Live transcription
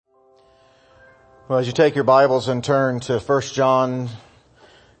Well, as you take your Bibles and turn to 1 John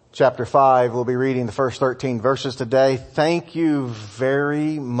chapter 5, we'll be reading the first 13 verses today. Thank you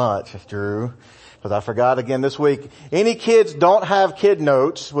very much, Drew, because I forgot again this week. Any kids don't have kid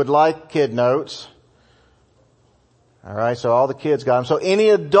notes would like kid notes. All right, so all the kids got them. So any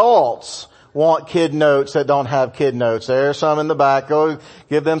adults want kid notes that don't have kid notes? There's some in the back. Go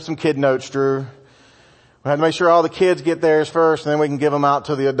give them some kid notes, Drew. We have to make sure all the kids get theirs first, and then we can give them out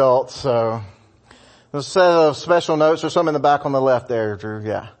to the adults. So there's a set of special notes. There's some in the back on the left there, Drew.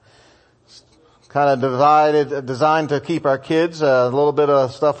 Yeah. Kind of designed to keep our kids, a little bit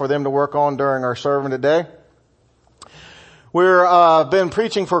of stuff for them to work on during our sermon today. We're, been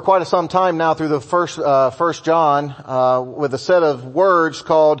preaching for quite some time now through the first John, with a set of words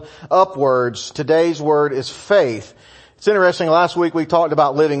called upwards. Today's word is faith. It's interesting, last week we talked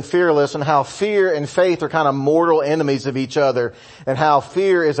about living fearless and how fear and faith are kind of mortal enemies of each other and how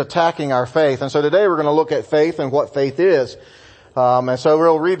fear is attacking our faith. And so today we're going to look at faith and what faith is. And so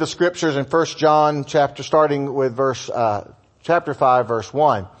we'll read the scriptures in 1 John starting with chapter 5 verse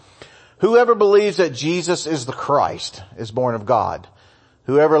 1. Whoever believes that Jesus is the Christ is born of God.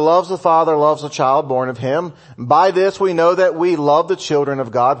 Whoever loves the Father loves the child born of him. By this we know that we love the children of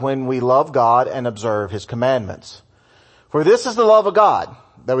God when we love God and observe his commandments. For this is the love of God,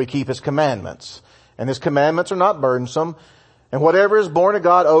 that we keep his commandments. And his commandments are not burdensome. And whatever is born of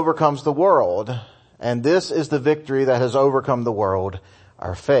God overcomes the world. And this is the victory that has overcome the world,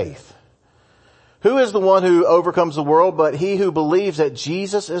 our faith. Who is the one who overcomes the world but he who believes that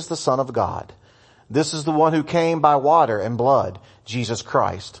Jesus is the Son of God? This is the one who came by water and blood, Jesus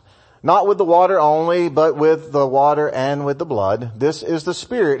Christ. Not with the water only, but with the water and with the blood. This is the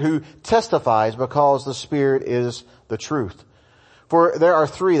Spirit who testifies, because the Spirit is the truth. For there are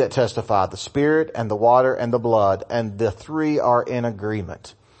three that testify, the Spirit and the water and the blood, and the three are in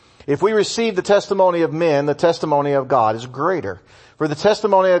agreement. If we receive the testimony of men, the testimony of God is greater. For the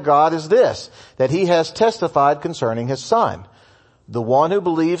testimony of God is this, that he has testified concerning his Son. The one who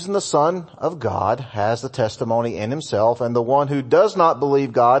believes in the Son of God has the testimony in himself, and the one who does not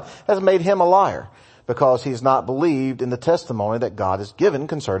believe God has made him a liar, because he has not believed in the testimony that God has given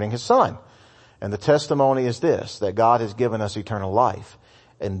concerning his Son. And the testimony is this, that God has given us eternal life,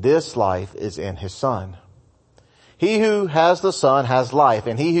 and this life is in his Son. He who has the Son has life,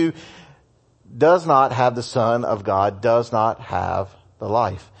 and he who does not have the Son of God does not have the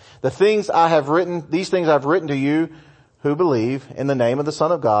life. These things I've written to you who believe in the name of the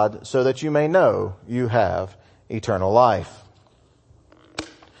Son of God, so that you may know you have eternal life.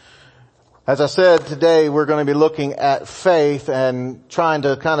 As I said, today we're going to be looking at faith and trying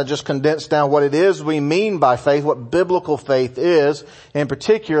to kind of just condense down what it is we mean by faith, what biblical faith is in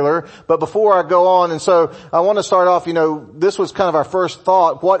particular. But before I go on, and so I want to start off, this was kind of our first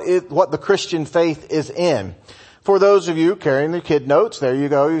thought, what the Christian faith is in. For those of you carrying the kid notes, there you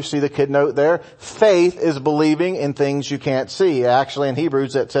go, you see the kid note there. Faith is believing in things you can't see. Actually in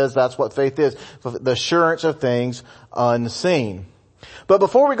Hebrews it says that's what faith is, the assurance of things unseen. But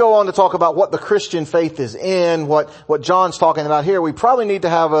before we go on to talk about what the Christian faith is in, what John's talking about here, we probably need to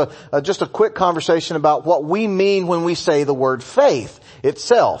have just a quick conversation about what we mean when we say the word faith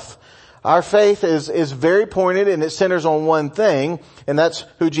itself. Our faith is very pointed and it centers on one thing, and that's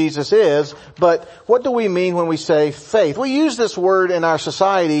who Jesus is. But what do we mean when we say faith? We use this word in our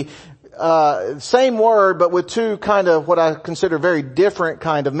society, same word, but with two kind of what I consider very different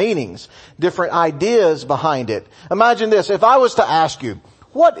kind of meanings, different ideas behind it. Imagine this. If I was to ask you,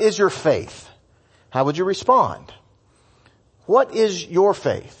 what is your faith? How would you respond? What is your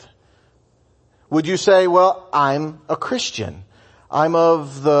faith? Would you say, well, I'm a Christian. I'm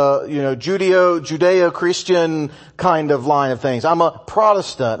of the, Judeo-Christian kind of line of things. I'm a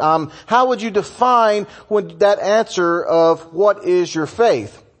Protestant. How would you define that answer of what is your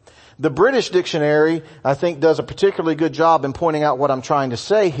faith? The British dictionary, I think, does a particularly good job in pointing out what I'm trying to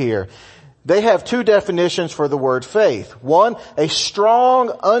say here. They have two definitions for the word faith. One, a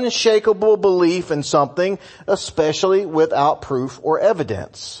strong, unshakable belief in something, especially without proof or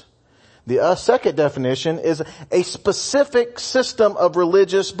evidence. The second definition is a specific system of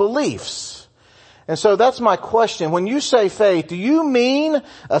religious beliefs. And so that's my question. When you say faith, do you mean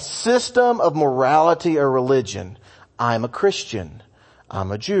a system of morality or religion? I'm a Christian.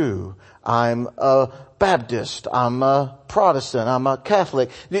 I'm a Jew. I'm a Baptist. I'm a Protestant. I'm a Catholic.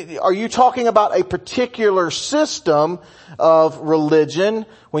 Are you talking about a particular system of religion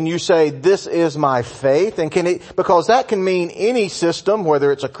when you say this is my faith? And because that can mean any system,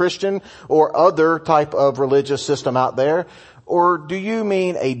 whether it's a Christian or other type of religious system out there, or do you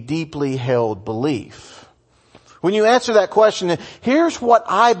mean a deeply held belief? When you answer that question, here's what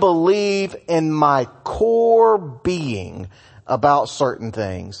I believe in my core being about certain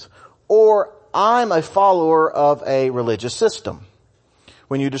things. Or I'm a follower of a religious system.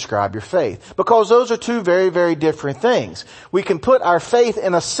 When you describe your faith. Because those are two very, very different things. We can put our faith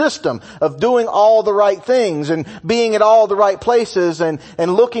in a system of doing all the right things and being at all the right places and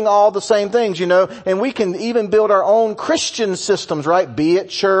looking all the same things, and we can even build our own Christian systems, right? Be at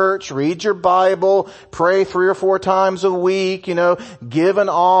church, read your Bible, pray 3 or 4 times a week, give an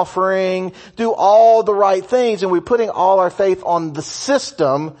offering, do all the right things, and we're putting all our faith on the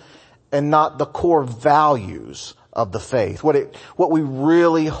system and not the core values of the faith, what we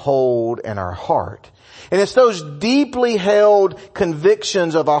really hold in our heart. And it's those deeply held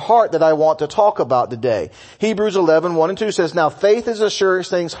convictions of our heart that I want to talk about today. Hebrews 11, 1 and 2 says, now faith is assurance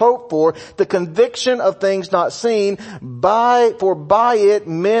things hoped for, the conviction of things not seen, for by it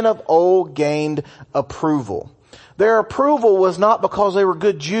men of old gained approval. Their approval was not because they were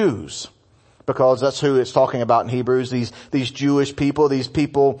good Jews, because that's who it's talking about in Hebrews, these Jewish people, these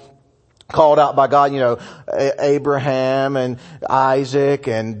people called out by God, Abraham and Isaac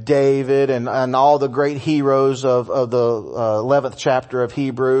and David and all the great heroes of the 11th chapter of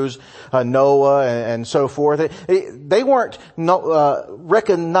Hebrews, Noah and so forth. They weren't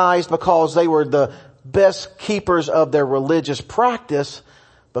recognized because they were the best keepers of their religious practice,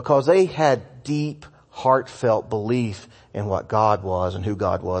 because they had deep, heartfelt belief in what God was and who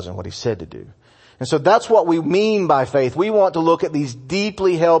God was and what He said to do. And so that's what we mean by faith. We want to look at these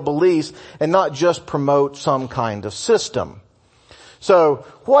deeply held beliefs and not just promote some kind of system. So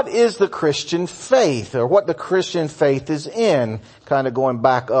what is the Christian faith, or what the Christian faith is in? Kind of going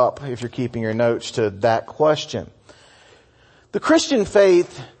back up, if you're keeping your notes, to that question. The Christian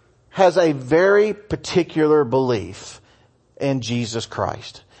faith has a very particular belief in Jesus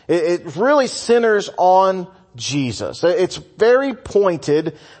Christ. It really centers on Jesus. It's very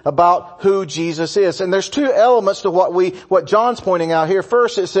pointed about who Jesus is. And there's 2 elements to what John's pointing out here.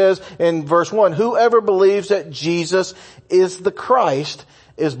 First, it says in verse 1, whoever believes that Jesus is the Christ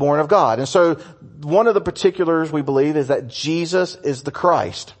is born of God. And so one of the particulars we believe is that Jesus is the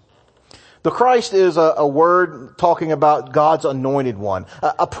Christ. The Christ is a word talking about God's anointed one,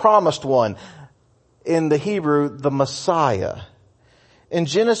 a promised one. In the Hebrew, the Messiah. In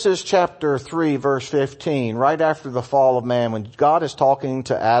Genesis chapter 3 verse 15, right after the fall of man, when God is talking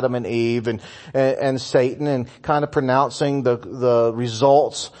to Adam and Eve and Satan and kind of pronouncing the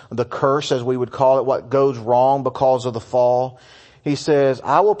results, the curse as we would call it, what goes wrong because of the fall, He says,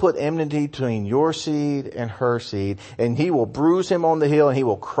 I will put enmity between your seed and her seed, and he will bruise him on the heel and he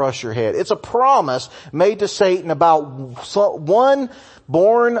will crush your head. It's a promise made to Satan about one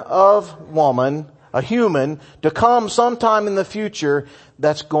born of woman, a human, to come sometime in the future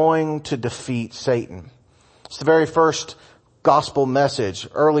that's going to defeat Satan. It's the very first gospel message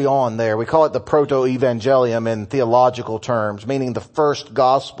early on there. We call it the proto-evangelium in theological terms, meaning the first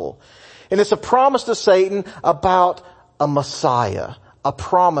gospel. And it's a promise to Satan about a Messiah, a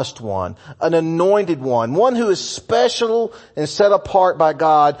promised one, an anointed one who is special and set apart by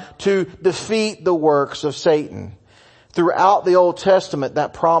God to defeat the works of Satan. Throughout the Old Testament,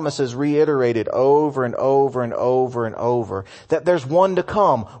 that promise is reiterated over and over and over and over. That there's one to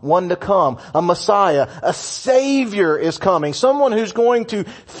come, a Messiah, a Savior is coming. Someone who's going to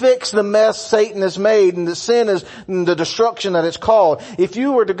fix the mess Satan has made and the sin is and the destruction that it's caused. If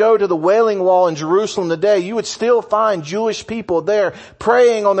you were to go to the Wailing Wall in Jerusalem today, you would still find Jewish people there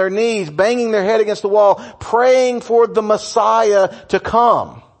praying on their knees, banging their head against the wall, praying for the Messiah to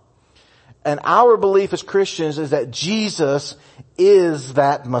come. And our belief as Christians is that Jesus is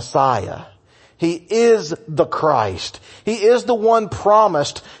that Messiah. He is the Christ. He is the one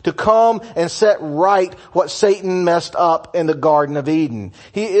promised to come and set right what Satan messed up in the Garden of Eden.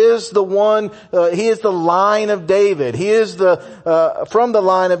 He is the one, he is the line of David. He is from the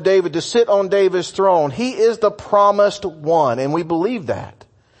line of David to sit on David's throne. He is the promised one, and we believe that.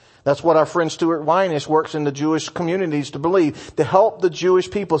 That's what our friend Stuart Weinish works in the Jewish communities to believe, to help the Jewish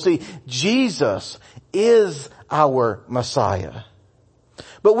people see Jesus is our Messiah.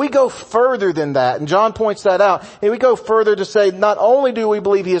 But we go further than that, and John points that out. And we go further to say, not only do we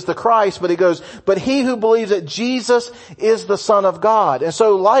believe he is the Christ, but he goes, but he who believes that Jesus is the Son of God. And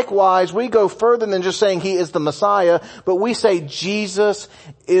so likewise, we go further than just saying he is the Messiah, but we say Jesus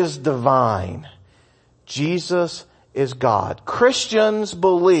is divine. Jesus is God. Christians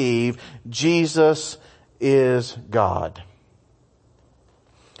believe Jesus is God.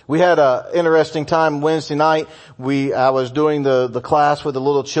 We had an interesting time Wednesday night. I was doing the class with the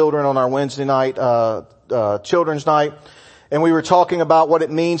little children on our Wednesday night, children's night. And we were talking about what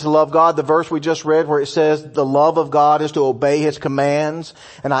it means to love God. The verse we just read where it says the love of God is to obey His commands.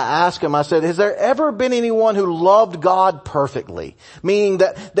 And I asked him, I said, has there ever been anyone who loved God perfectly? Meaning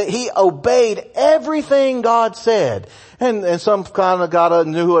that he obeyed everything God said. And some kind of guy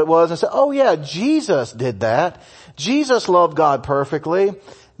knew who it was and said, oh yeah, Jesus did that. Jesus loved God perfectly.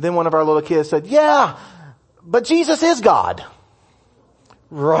 Then one of our little kids said, yeah, but Jesus is God.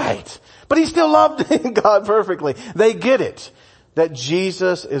 Right. But he still loved God perfectly. They get it. That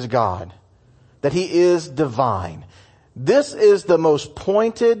Jesus is God. That He is divine. This is the most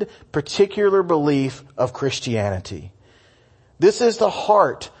pointed, particular belief of Christianity. This is the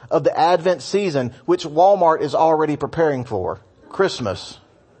heart of the Advent season, which Walmart is already preparing for. Christmas.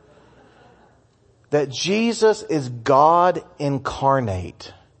 That Jesus is God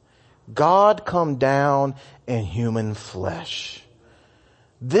incarnate. God come down in human flesh.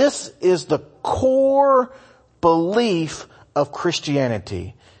 This is the core belief of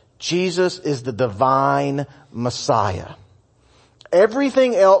Christianity. Jesus is the divine Messiah.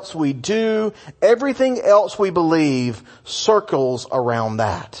 Everything else we do, everything else we believe circles around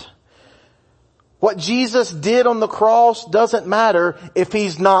that. What Jesus did on the cross doesn't matter if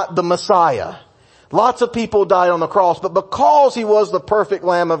He's not the Messiah. Lots of people died on the cross, but because He was the perfect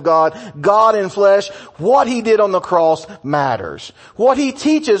Lamb of God, God in flesh, what He did on the cross matters. What He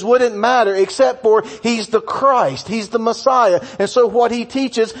teaches wouldn't matter except for He's the Christ. He's the Messiah. And so what He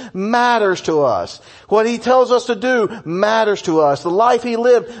teaches matters to us. What He tells us to do matters to us. The life He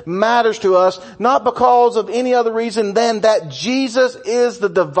lived matters to us, not because of any other reason than that Jesus is the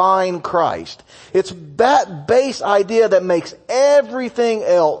divine Christ. It's that base idea that makes everything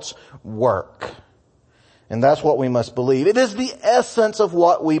else work. And that's what we must believe. It is the essence of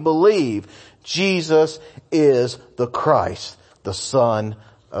what we believe. Jesus is the Christ, the Son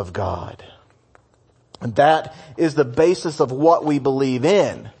of God. And that is the basis of what we believe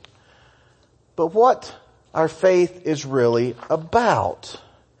in. But what our faith is really about.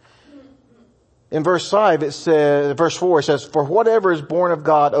 In verse 4 it says, for whatever is born of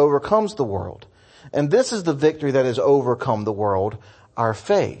God overcomes the world. And this is the victory that has overcome the world, our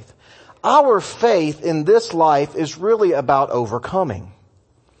faith. Our faith in this life is really about overcoming.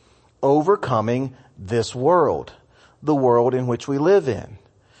 Overcoming this world. The world in which we live in.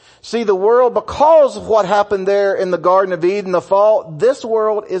 See, the world, because of what happened there in the Garden of Eden, the fall, this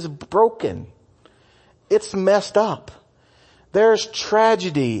world is broken. It's messed up. There's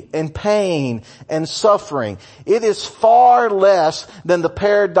tragedy and pain and suffering. It is far less than the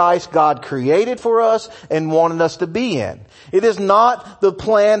paradise God created for us and wanted us to be in. It is not the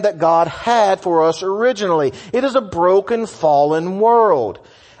plan that God had for us originally. It is a broken, fallen world.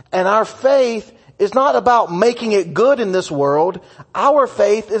 And our faith is not about making it good in this world. Our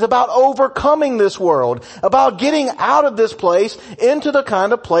faith is about overcoming this world, about getting out of this place into the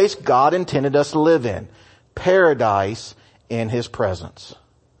kind of place God intended us to live in. Paradise in His presence.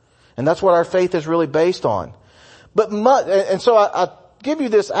 And that's what our faith is really based on. So I give you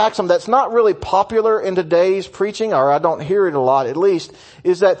this axiom that's not really popular in today's preaching, or I don't hear it a lot at least,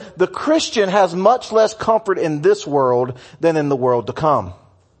 is that the Christian has much less comfort in this world than in the world to come.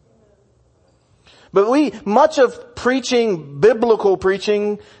 But much of preaching, biblical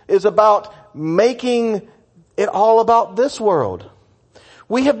preaching, is about making it all about this world.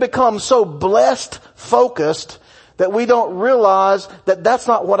 We have become so blessed focused that we don't realize that that's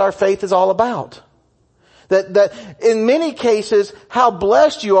not what our faith is all about. That in many cases, how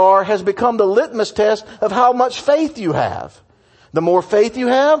blessed you are has become the litmus test of how much faith you have. The more faith you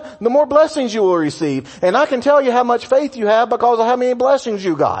have, the more blessings you will receive. And I can tell you how much faith you have because of how many blessings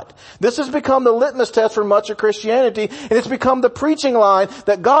you got. This has become the litmus test for much of Christianity, and it's become the preaching line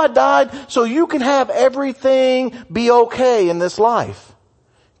that God died so you can have everything be okay in this life.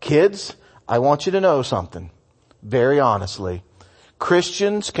 Kids, I want you to know something. Very honestly,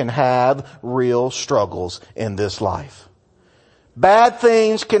 Christians can have real struggles in this life. Bad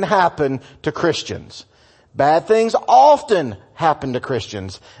things can happen to Christians. Bad things often happen to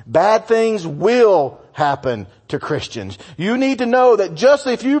Christians. Bad things will happen to Christians. You need to know that just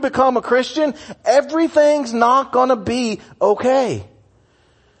if you become a Christian, everything's not gonna be okay.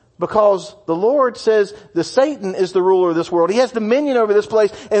 Because the Lord says that Satan is the ruler of this world. He has dominion over this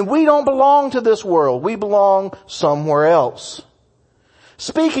place, and we don't belong to this world. We belong somewhere else.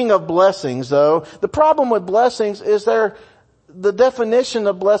 Speaking of blessings, though, the problem with blessings is the definition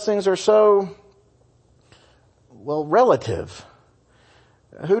of blessings are so, relative.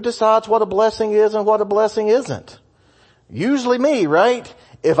 Who decides what a blessing is and what a blessing isn't? Usually me, right?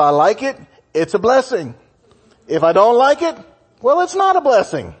 If I like it, it's a blessing. If I don't like it, it's not a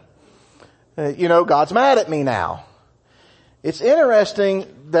blessing. God's mad at me now. It's interesting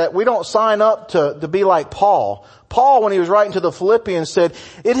that we don't sign up to be like Paul. Paul, when he was writing to the Philippians, said,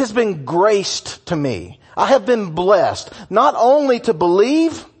 "It has been graced to me. I have been blessed not only to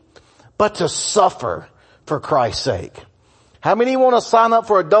believe, but to suffer for Christ's sake." How many want to sign up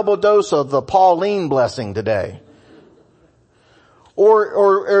for a double dose of the Pauline blessing today?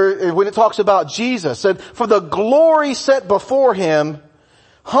 Or when it talks about Jesus, said, "For the glory set before him,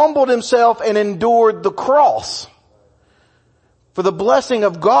 humbled himself and endured the cross." For the blessing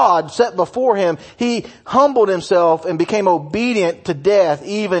of God set before him, he humbled himself and became obedient to death,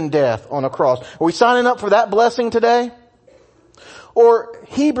 even death on a cross. Are we signing up for that blessing today? Or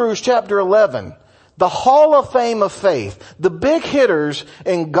Hebrews chapter 11, the Hall of Fame of faith, the big hitters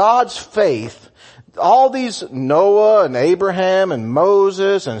in God's faith, all these Noah and Abraham and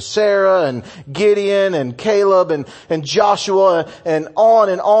Moses and Sarah and Gideon and Caleb and Joshua and on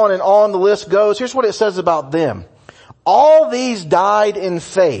and on and on the list goes. Here's what it says about them. All these died in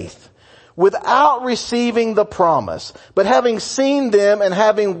faith without receiving the promise, but having seen them and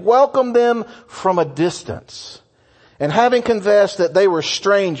having welcomed them from a distance, and having confessed that they were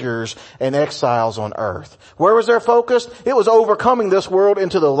strangers and exiles on earth. Where was their focus? It was overcoming this world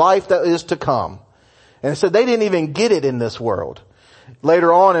into the life that is to come. And it said they didn't even get it in this world.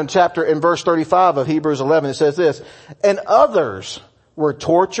 Later on in verse 35 of Hebrews 11, it says this, "And others were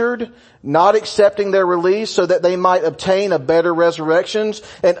tortured, not accepting their release so that they might obtain a better resurrection.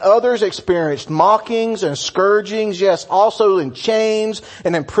 And others experienced mockings and scourgings, yes, also in chains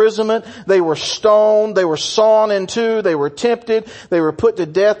and imprisonment. They were stoned, they were sawn in two, they were tempted, they were put to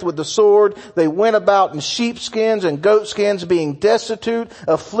death with the sword. They went about in sheepskins and goatskins, being destitute,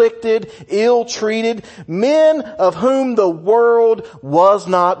 afflicted, ill-treated, men of whom the world was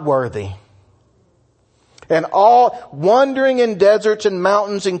not worthy. And all wandering in deserts and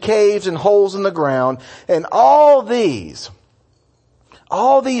mountains and caves and holes in the ground." And all these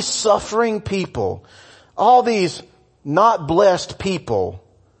suffering people, all these not blessed people,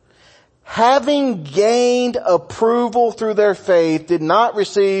 having gained approval through their faith, did not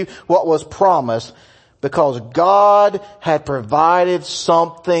receive what was promised, because God had provided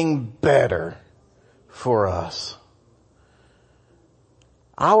something better for us.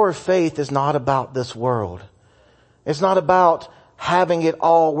 Our faith is not about this world. It's not about having it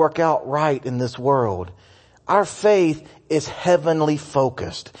all work out right in this world. Our faith is heavenly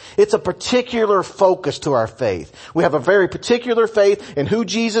focused. It's a particular focus to our faith. We have a very particular faith in who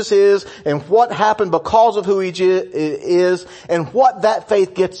Jesus is and what happened because of who he is and what that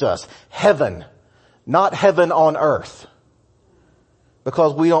faith gets us. Heaven, not heaven on earth.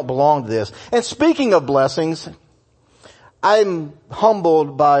 Because we don't belong to this. And speaking of blessings, I'm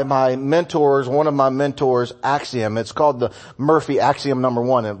humbled by my mentors, one of my mentors' axiom. It's called the Murphy axiom number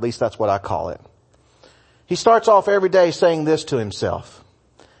 1, at least that's what I call it. He starts off every day saying this to himself: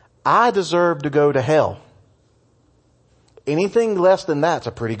 "I deserve to go to hell. Anything less than that's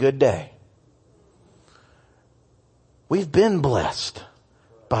a pretty good day." We've been blessed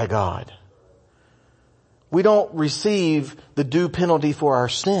by God. We don't receive the due penalty for our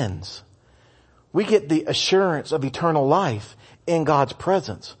sins. We get the assurance of eternal life in God's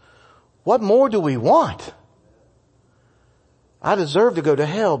presence. What more do we want? I deserve to go to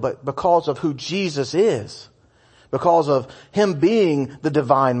hell, but because of who Jesus is, because of him being the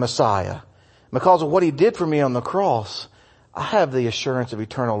divine Messiah, because of what he did for me on the cross, I have the assurance of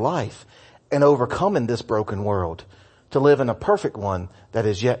eternal life and overcoming this broken world to live in a perfect one that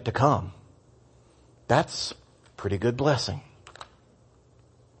is yet to come. That's a pretty good blessing.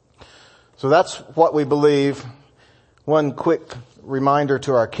 So that's what we believe. One quick reminder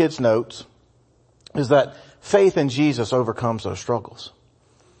to our kids' notes is that faith in Jesus overcomes those struggles.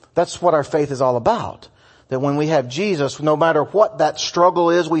 That's what our faith is all about. That when we have Jesus, no matter what that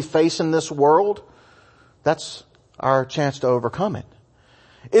struggle is we face in this world, that's our chance to overcome it.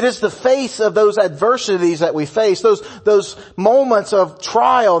 It is the face of those adversities that we face, those moments of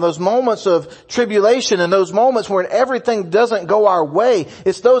trial, those moments of tribulation, and those moments when everything doesn't go our way.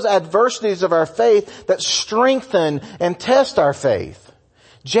 It's those adversities of our faith that strengthen and test our faith.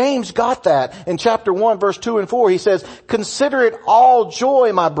 James got that in chapter 1, verse 2 and 4. He says, "Consider it all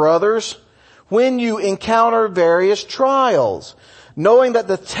joy, my brothers, when you encounter various trials, knowing that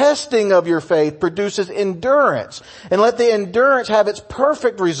the testing of your faith produces endurance, and let the endurance have its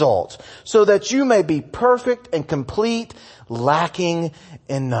perfect results, so that you may be perfect and complete, lacking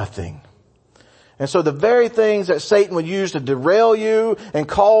in nothing." And so the very things that Satan would use to derail you and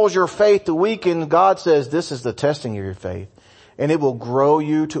cause your faith to weaken, God says this is the testing of your faith, and it will grow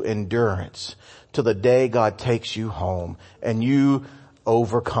you to endurance till the day God takes you home and you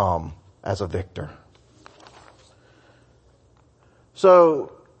overcome as a victor.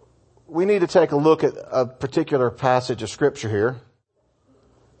 So we need to take a look at a particular passage of Scripture here.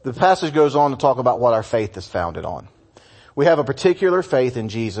 The passage goes on to talk about what our faith is founded on. We have a particular faith in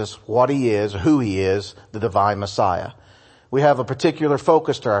Jesus, what He is, who He is, the divine Messiah. We have a particular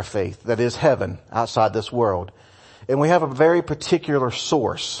focus to our faith, that is heaven, outside this world. And we have a very particular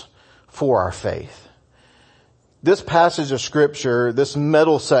source for our faith. This passage of Scripture, this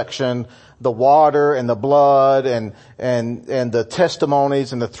middle section, the water and the blood and the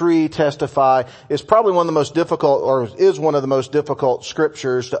testimonies and the three testify, is probably one of the most difficult, or is one of the most difficult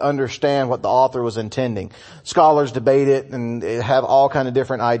scriptures to understand what the author was intending. Scholars debate it and have all kind of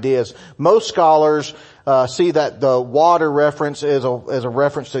different ideas. Most scholars see that the water reference is a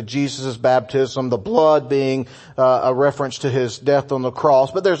reference to Jesus' baptism, the blood being a reference to His death on the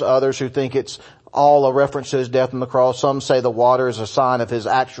cross, but there's others who think it's all a reference to His death on the cross. Some say the water is a sign of His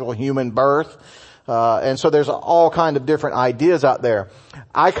actual human birth. And so there's all kind of different ideas out there.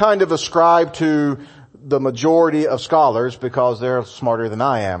 I kind of ascribe to the majority of scholars because they're smarter than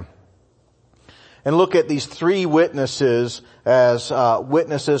I am. And look at these three witnesses as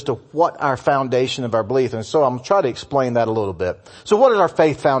witnesses to what our foundation of our belief. And so I'm going to try to explain that a little bit. So what is our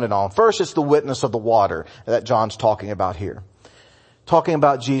faith founded on? First, it's the witness of the water that John's talking about here. Talking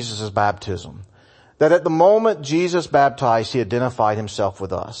about Jesus' baptism. That at the moment Jesus baptized, He identified Himself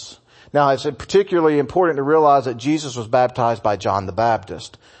with us. Now, it's particularly important to realize that Jesus was baptized by John the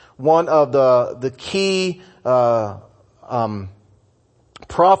Baptist. One of the key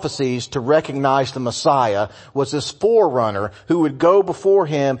prophecies to recognize the Messiah was this forerunner who would go before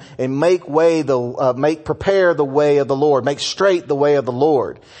Him and prepare the way of the Lord, make straight the way of the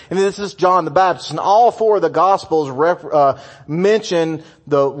Lord. And this is John the Baptist. And all four of the Gospels mention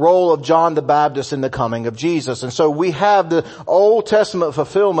the role of John the Baptist in the coming of Jesus. And so we have the Old Testament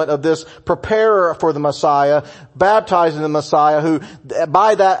fulfillment of this preparer for the Messiah, baptizing the Messiah, who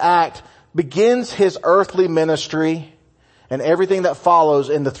by that act begins His earthly ministry and everything that follows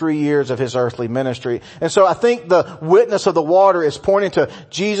in the 3 years of His earthly ministry. And so I think the witness of the water is pointing to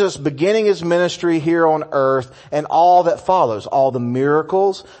Jesus beginning His ministry here on earth and all that follows, all the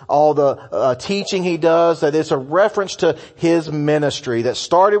miracles, all the teaching He does, that it's a reference to His ministry that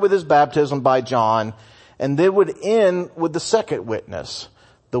started with His baptism by John and then would end with the second witness,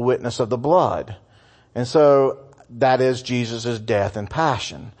 the witness of the blood. And so that is Jesus' death and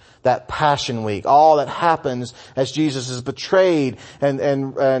passion. That Passion Week, all that happens as Jesus is betrayed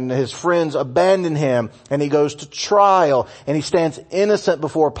and His friends abandon Him and He goes to trial and He stands innocent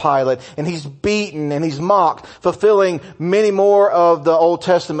before Pilate and He's beaten and He's mocked, fulfilling many more of the Old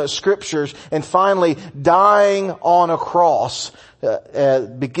Testament scriptures and finally dying on a cross,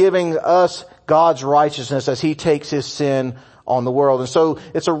 giving us God's righteousness as He takes His sin on the world. And so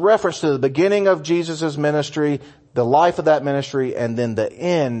it's a reference to the beginning of Jesus' ministry, the life of that ministry, and then the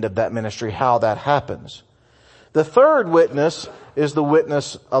end of that ministry, how that happens. The third witness is the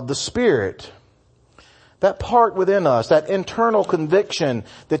witness of the Spirit. That part within us, that internal conviction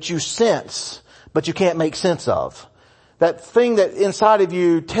that you sense, but you can't make sense of. That thing that inside of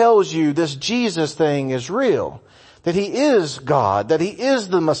you tells you this Jesus thing is real. That He is God, that He is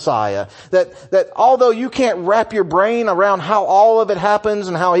the Messiah, that although you can't wrap your brain around how all of it happens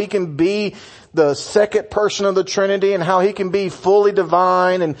and how He can be the second person of the Trinity and how He can be fully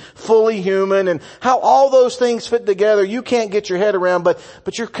divine and fully human and how all those things fit together, you can't get your head around,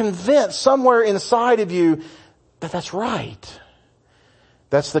 but you're convinced somewhere inside of you that that's right.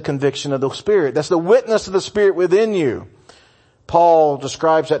 That's the conviction of the Spirit. That's the witness of the Spirit within you. Paul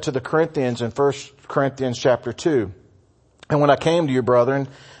describes that to the Corinthians in 1 Corinthians chapter 2. And when I came to you, brethren,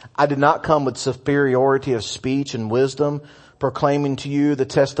 I did not come with superiority of speech and wisdom, proclaiming to you the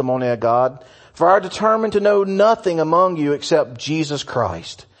testimony of God. For I determined to know nothing among you except Jesus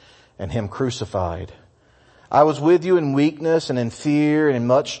Christ and Him crucified. I was with you in weakness and in fear and in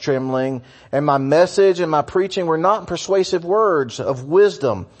much trembling, and my message and my preaching were not in persuasive words of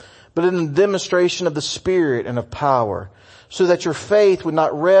wisdom, but in the demonstration of the Spirit and of power, so that your faith would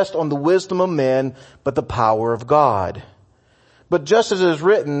not rest on the wisdom of men, but the power of God. But just as it is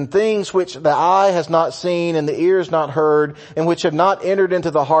written, things which the eye has not seen and the ear has not heard, and which have not entered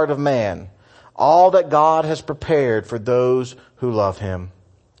into the heart of man, all that God has prepared for those who love Him.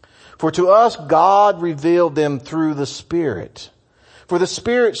 For to us God revealed them through the Spirit. For the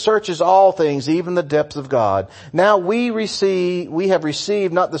Spirit searches all things, even the depths of God. Now we have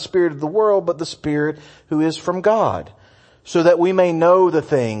received not the spirit of the world, but the Spirit who is from God, so that we may know the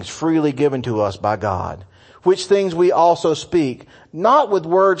things freely given to us by God, which things we also speak, not with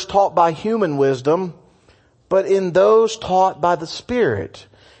words taught by human wisdom, but in those taught by the Spirit,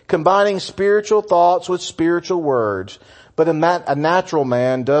 combining spiritual thoughts with spiritual words. But a natural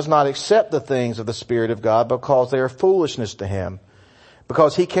man does not accept the things of the Spirit of God because they are foolishness to him,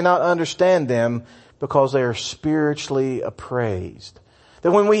 because he cannot understand them because they are spiritually appraised.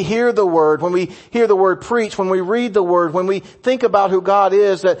 That when we hear the Word, when we hear the Word preached, when we read the Word, when we think about who God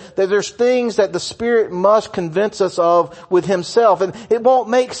is, that there's things that the Spirit must convince us of with Himself. And it won't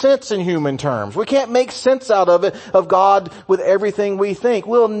make sense in human terms. We can't make sense out of it, of God, with everything we think.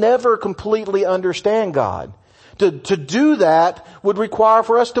 We'll never completely understand God. To do that would require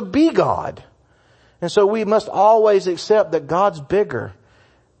for us to be God. And so we must always accept that God's bigger,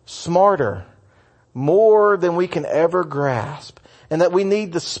 smarter, more than we can ever grasp. And that we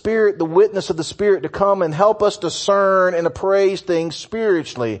need the Spirit, the witness of the Spirit, to come and help us discern and appraise things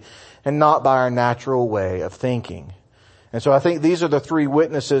spiritually and not by our natural way of thinking. And so I think these are the three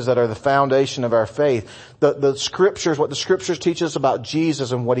witnesses that are the foundation of our faith. The scriptures, what the scriptures teach us about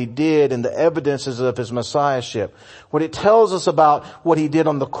Jesus and what He did and the evidences of His messiahship. What it tells us about what He did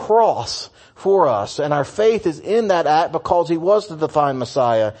on the cross for us. And our faith is in that act because He was the divine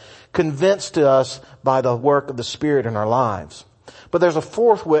Messiah, convinced to us by the work of the Spirit in our lives. But there's a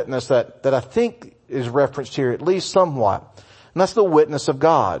fourth witness that I think is referenced here at least somewhat. And that's the witness of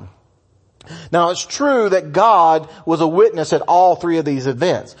God. Now it's true that God was a witness at all three of these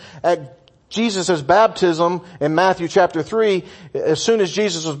events. At Jesus' baptism in Matthew chapter 3, as soon as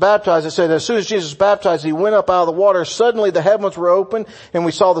Jesus was baptized, it said, as soon as Jesus was baptized, He went up out of the water. Suddenly the heavens were open and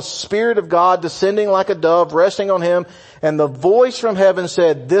we saw the Spirit of God descending like a dove, resting on Him. And the voice from heaven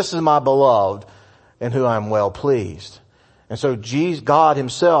said, "This is my beloved, in whom I am well pleased." And so God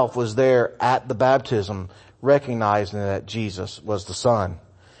Himself was there at the baptism, recognizing that Jesus was the Son.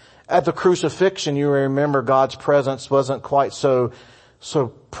 At the crucifixion, you remember God's presence wasn't quite so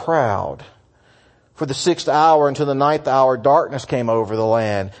proud. For the 6th hour until the 9th hour, darkness came over the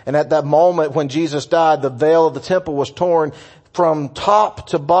land. And at that moment when Jesus died, the veil of the temple was torn from top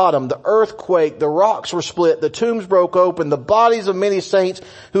to bottom. The earth quaked, the rocks were split, the tombs broke open, the bodies of many saints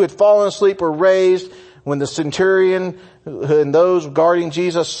who had fallen asleep were raised. When the centurion and those guarding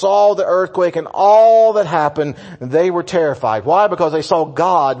Jesus saw the earthquake and all that happened, they were terrified. Why? Because they saw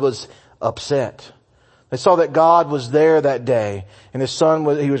God was upset. They saw that God was there that day and His Son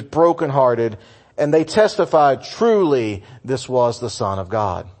He was brokenhearted, and they testified, truly this was the Son of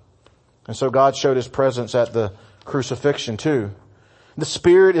God. And so God showed His presence at the crucifixion too. The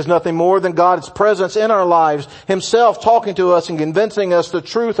Spirit is nothing more than God's presence in our lives, Himself talking to us and convincing us the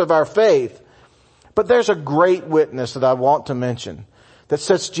truth of our faith. But there's a great witness that I want to mention that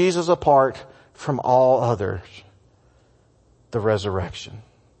sets Jesus apart from all others. The resurrection.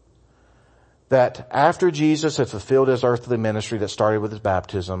 That after Jesus had fulfilled His earthly ministry that started with His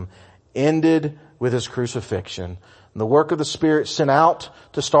baptism, ended with His crucifixion, and the work of the Spirit sent out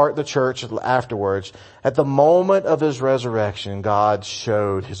to start the church afterwards, at the moment of His resurrection, God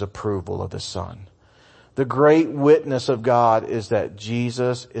showed His approval of His Son. The great witness of God is that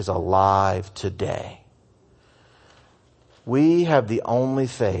Jesus is alive today. We have the only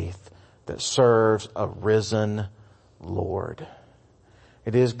faith that serves a risen Lord.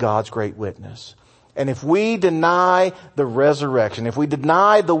 It is God's great witness. And if we deny the resurrection, if we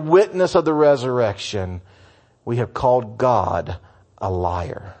deny the witness of the resurrection, we have called God a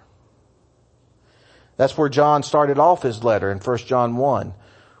liar. That's where John started off his letter in 1 John 1.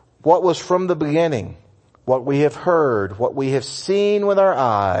 What was from the beginning, what we have heard, what we have seen with our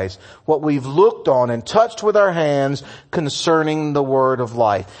eyes, what we've looked on and touched with our hands concerning the word of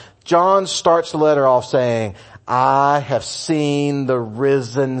life. John starts the letter off saying, I have seen the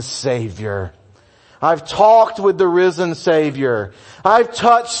risen Savior. I've talked with the risen Savior. I've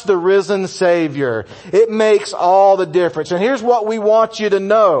touched the risen Savior. It makes all the difference. And here's what we want you to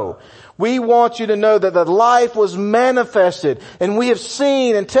know. We want you to know that the life was manifested, and we have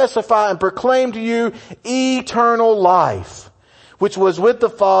seen and testified and proclaimed to you eternal life, which was with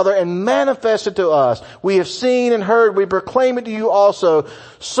the Father and manifested to us. We have seen and heard, we proclaim it to you also,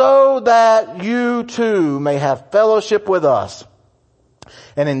 so that you too may have fellowship with us.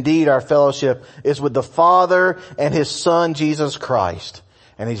 And indeed our fellowship is with the Father and His Son Jesus Christ.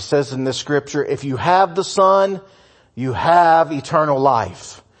 And He says in this scripture, if you have the Son, you have eternal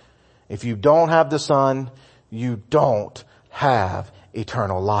life. If you don't have the Son, you don't have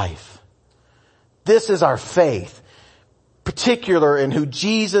eternal life. This is our faith, particular in who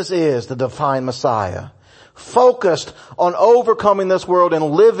Jesus is, the divine Messiah, focused on overcoming this world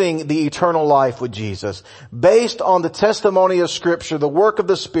and living the eternal life with Jesus, based on the testimony of Scripture, the work of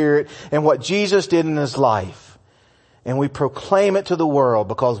the Spirit, and what Jesus did in His life. And we proclaim it to the world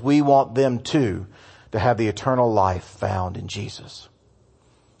because we want them too to have the eternal life found in Jesus.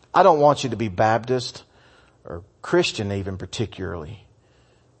 I don't want you to be Baptist or Christian even particularly,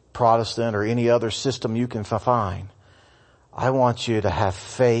 Protestant or any other system you can find, I want you to have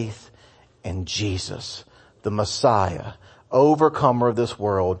faith in Jesus, the Messiah, overcomer of this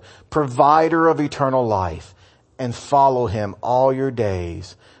world, provider of eternal life, and follow him all your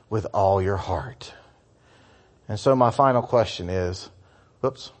days with all your heart. And so my final question is,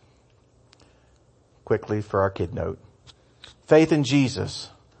 quickly for our kid note. Faith in Jesus.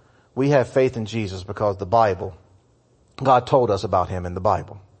 We have faith in Jesus because the Bible, God told us about him in the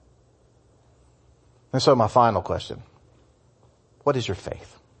Bible. And so my final question, what is your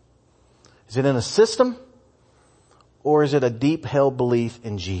faith? Is it in a system or is it a deep held belief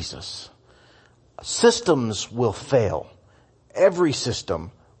in Jesus? Systems will fail. Every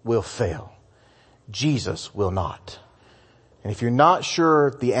system will fail. Jesus will not. And if you're not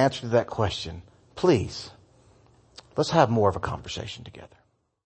sure the answer to that question, please, let's have more of a conversation together.